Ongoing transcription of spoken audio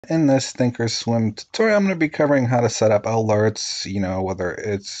In this Thinkorswim tutorial, I'm going to be covering how to set up alerts, whether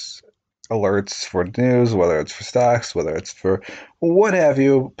it's alerts for news, whether it's for stocks, whether it's for what have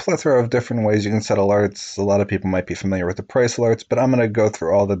you, plethora of different ways you can set alerts. A lot of people might be familiar with the price alerts, but I'm going to go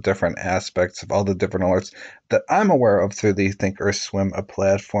through all the different aspects of all the different alerts that I'm aware of through the Thinkorswim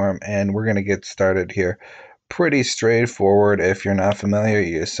platform, and we're going to get started here. Pretty straightforward. If you're not familiar,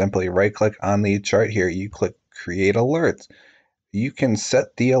 you simply right-click on the chart here, you click Create Alert. You can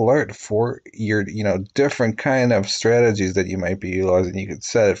set the alert for your, different kind of strategies that you might be utilizing. You can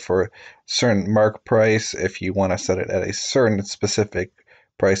set it for certain mark price if you want to set it at a certain specific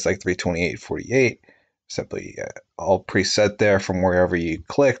price like 328.48. Simply all preset there from wherever you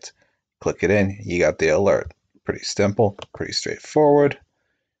clicked. Click it in, you got the alert. Pretty simple, pretty straightforward.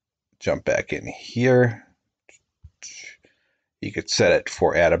 Jump back in here. You could set it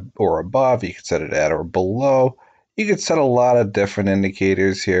for at or above. You could set it at or below. You could set a lot of different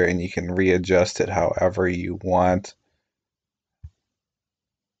indicators here, and you can readjust it however you want.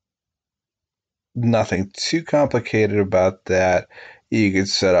 Nothing too complicated about that. You could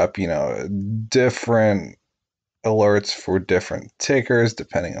set up, different alerts for different tickers,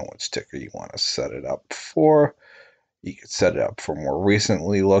 depending on which ticker you want to set it up for. You could set it up for more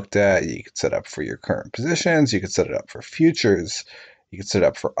recently looked at. You could set up for your current positions. You could set it up for futures. You could set it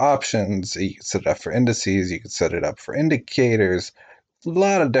up for options. You could set it up for indices. You could set it up for indicators. A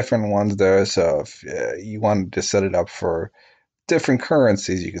lot of different ones there. So if you wanted to set it up for different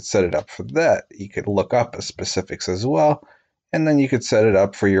currencies, you could set it up for that. You could look up specifics as well. And then you could set it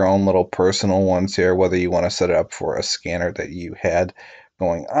up for your own little personal ones here, whether you want to set it up for a scanner that you had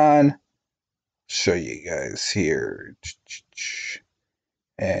going on. Show you guys here.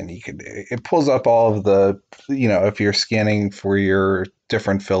 And it pulls up all of the, if you're scanning for your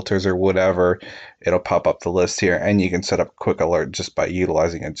different filters or whatever, it'll pop up the list here, and you can set up quick alert just by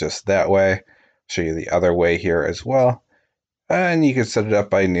utilizing it just that way. Show you the other way here as well. And you can set it up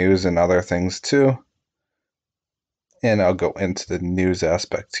by news and other things too. And I'll go into the news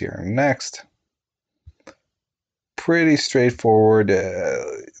aspect here next. Pretty straightforward.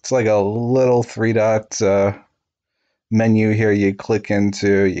 It's like a little three-dot menu here you click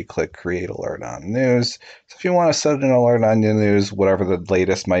into. You click Create Alert on News. So if you want to set an alert on your news, whatever the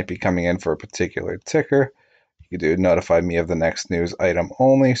latest might be coming in for a particular ticker, you can do Notify Me of the next news item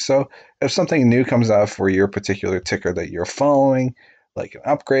only. So if something new comes out for your particular ticker that you're following, like an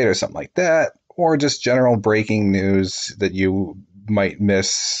upgrade or something like that, or just general breaking news that you might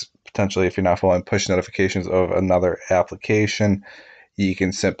miss potentially if you're not following push notifications of another application, you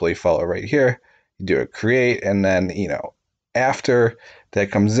can simply follow right here. You do a create, and then, after that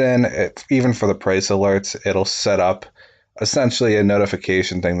comes in, even for the price alerts, it'll set up essentially a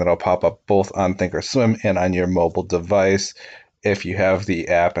notification thing that'll pop up both on Thinkorswim and on your mobile device if you have the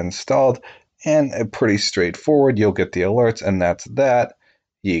app installed. And pretty straightforward, you'll get the alerts, and that's that.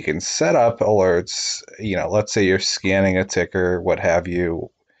 You can set up alerts, let's say you're scanning a ticker, what have you,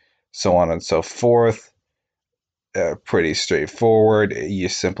 so on and so forth. Pretty straightforward. You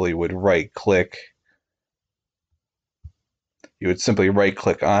simply would right click. You would simply right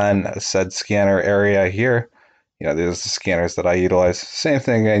click on said scanner area here. There's the scanners that I utilize. Same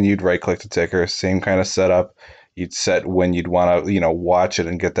thing, and you'd right click the ticker, same kind of setup. You'd set when you'd want to, watch it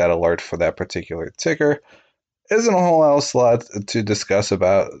and get that alert for that particular ticker. Isn't a whole else lot to discuss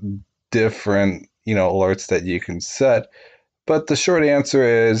about different, alerts that you can set. But the short answer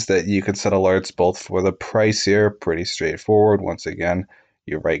is that you can set alerts both for the price here, pretty straightforward. Once again,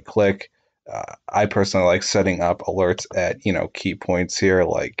 you right click. I personally like setting up alerts at, key points here,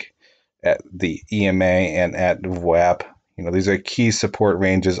 like at the EMA and at VWAP. These are key support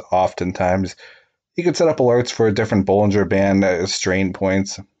ranges oftentimes. You can set up alerts for different Bollinger Band strain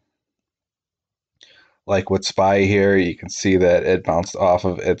points. Like with SPY here, you can see that it bounced off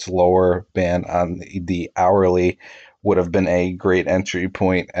of its lower band on the hourly. Would have been a great entry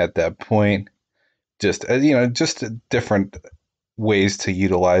point at that point. Just just different ways to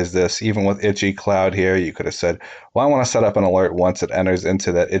utilize this. Even with Itchy Cloud here, you could have said, well, I want to set up an alert once it enters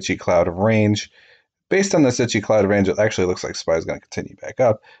into that Itchy Cloud range. Based on this Itchy Cloud range, it actually looks like SPY is going to continue back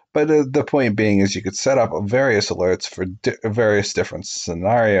up. But the point being is you could set up various alerts for various different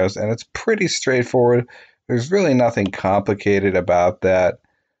scenarios, and it's pretty straightforward. There's really nothing complicated about that.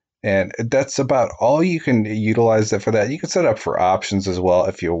 And that's about all you can utilize it for that. You can set up for options as well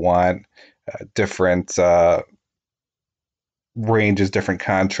if you want different ranges, different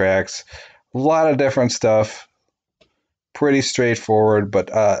contracts, a lot of different stuff. Pretty straightforward,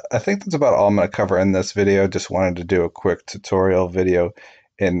 but I think that's about all I'm going to cover in this video. Just wanted to do a quick tutorial video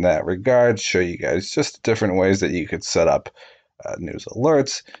in that regard, show you guys just different ways that you could set up news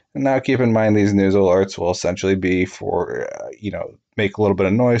alerts. And now keep in mind these news alerts will essentially be for, make a little bit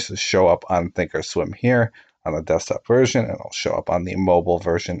of noise to show up on Thinkorswim here on the desktop version, and it'll show up on the mobile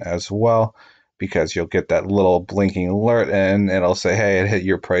version as well, because you'll get that little blinking alert and it'll say, hey, it hit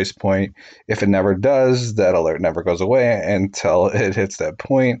your price point. If it never does, that alert never goes away until it hits that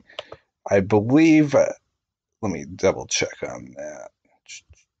point. I believe, let me double check on that.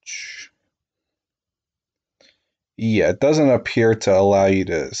 Yeah, it doesn't appear to allow you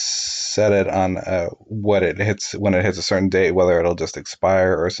to set it on what it hits when it hits a certain date, whether it'll just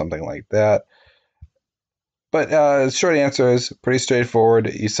expire or something like that. But the short answer is pretty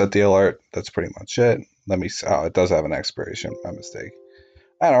straightforward. You set the alert. That's pretty much it. Let me see. Oh, it does have an expiration. My mistake.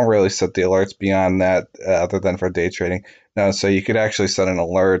 I don't really set the alerts beyond that other than for day trading. No, so you could actually set an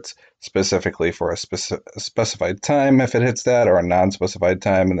alert specifically for a specified time if it hits that, or a non-specified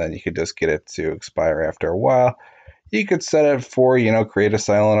time, and then you could just get it to expire after a while. You could set it for, create a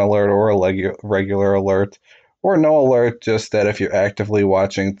silent alert or a regular alert, or no alert, just that if you're actively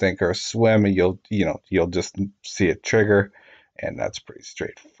watching Thinkorswim, you'll just see it trigger, and that's pretty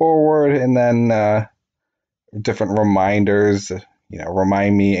straightforward. And then different reminders,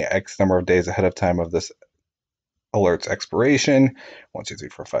 remind me X number of days ahead of time of this alert's expiration, 1, 2, 3,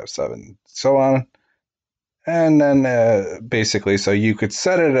 4, 5, 7, so on. And then basically, so you could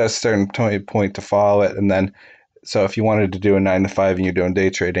set it at a certain point to follow it, and then so if you wanted to do a 9 to 5 and you're doing day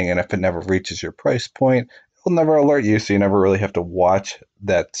trading, and if it never reaches your price point, it'll never alert you, so you never really have to watch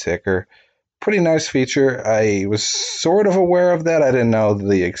that ticker. Pretty nice feature. I was sort of aware of that. I didn't know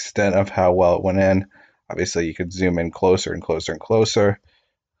the extent of how well it went in. Obviously, you could zoom in closer and closer and closer.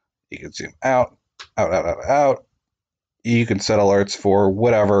 You could zoom out, out, out, out, out. You can set alerts for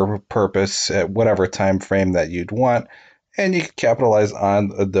whatever purpose at whatever time frame that you'd want, and you can capitalize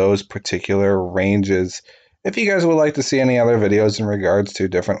on those particular ranges. If you guys would like to see any other videos in regards to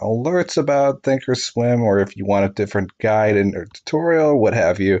different alerts about Thinkorswim, or if you want a different guide or tutorial, what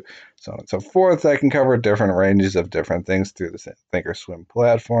have you, so on and so forth, I can cover different ranges of different things through the Thinkorswim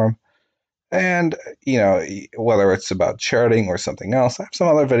platform. And, whether it's about charting or something else, I have some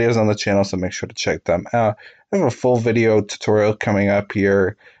other videos on the channel, so make sure to check them out. I have a full video tutorial coming up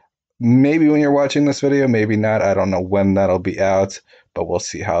here. Maybe when you're watching this video, maybe not. I don't know when that'll be out, but we'll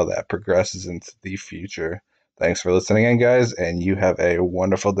see how that progresses into the future. Thanks for listening in, guys, and you have a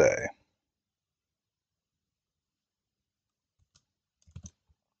wonderful day.